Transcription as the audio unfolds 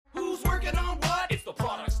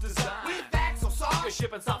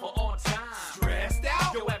shipping software on time. Stressed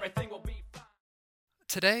out? Yo, everything will be fine.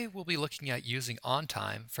 Today, we'll be looking at using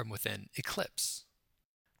OnTime from within Eclipse.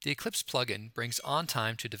 The Eclipse plugin brings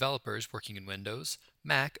OnTime to developers working in Windows,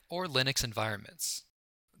 Mac, or Linux environments.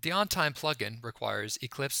 The OnTime plugin requires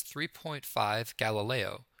Eclipse 3.5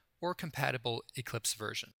 Galileo or compatible Eclipse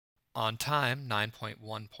version, OnTime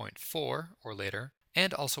 9.1.4 or later,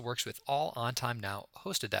 and also works with all OnTime Now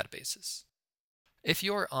hosted databases. If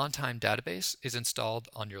your OnTime database is installed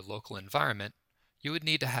on your local environment, you would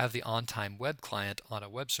need to have the OnTime web client on a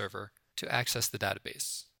web server to access the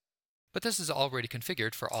database. But this is already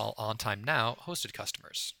configured for all OnTime Now hosted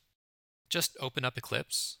customers. Just open up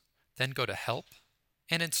Eclipse, then go to Help,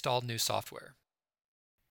 and install new software.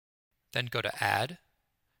 Then go to Add,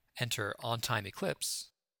 enter OnTime Eclipse,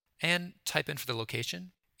 and type in for the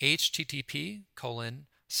location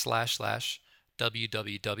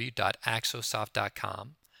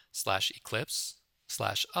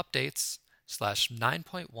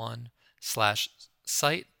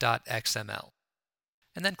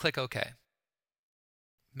and then click OK.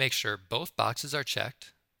 Make sure both boxes are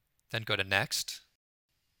checked, then go to Next,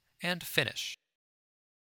 and Finish.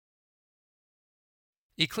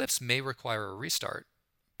 Eclipse may require a restart,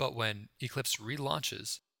 but when Eclipse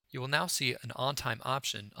relaunches, you will now see an OnTime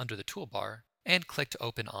option under the toolbar and click to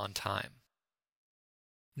open OnTime.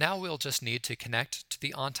 Now we'll just need to connect to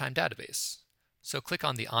the OnTime database, so click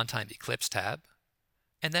on the OnTime Eclipse tab,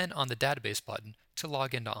 and then on the Database button to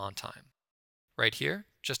log into OnTime. Right here,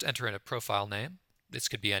 just enter in a profile name, this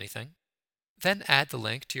could be anything, then add the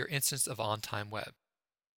link to your instance of OnTime Web.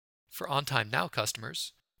 For OnTime Now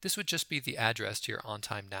customers, this would just be the address to your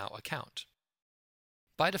OnTime Now account.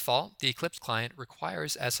 By default, the Eclipse client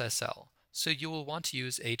requires SSL, so you will want to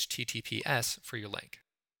use HTTPS for your link.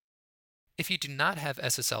 If you do not have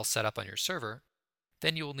SSL set up on your server,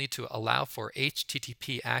 then you will need to allow for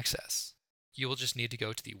HTTP access. You will just need to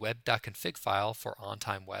go to the web.config file for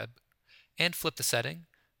OnTime Web and flip the setting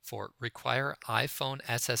for Require iPhone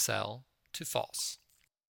SSL to false.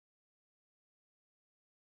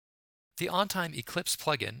 The OnTime Eclipse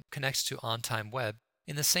plugin connects to OnTime Web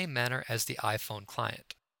in the same manner as the iPhone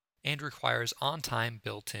client and requires OnTime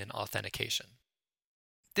built-in authentication.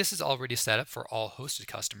 This is already set up for all hosted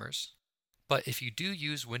customers, but if you do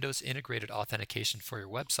use Windows Integrated Authentication for your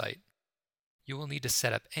website, you will need to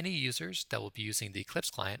set up any users that will be using the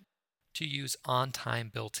Eclipse client to use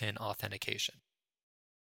OnTime built-in authentication.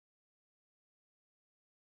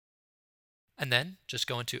 And then just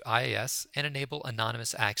go into IIS and enable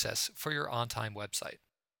anonymous access for your OnTime website.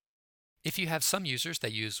 If you have some users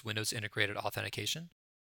that use Windows Integrated Authentication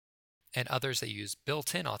and others that use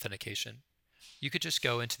built-in authentication, you could just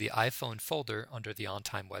go into the iPhone folder under the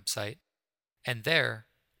OnTime website and there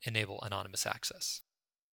enable anonymous access.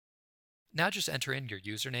 Now just enter in your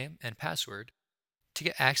username and password to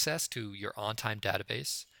get access to your OnTime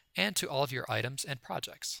database and to all of your items and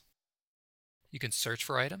projects. You can search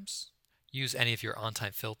for items, use any of your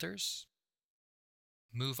OnTime filters,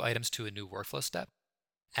 move items to a new workflow step,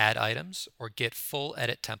 add items or get full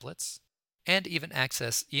edit templates, and even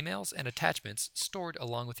access emails and attachments stored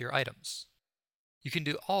along with your items. You can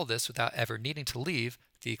do all this without ever needing to leave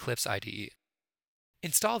the Eclipse IDE.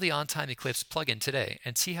 Install the OnTime Eclipse plugin today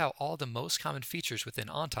and see how all the most common features within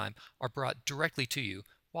OnTime are brought directly to you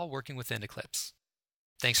while working within Eclipse.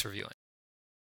 Thanks for viewing.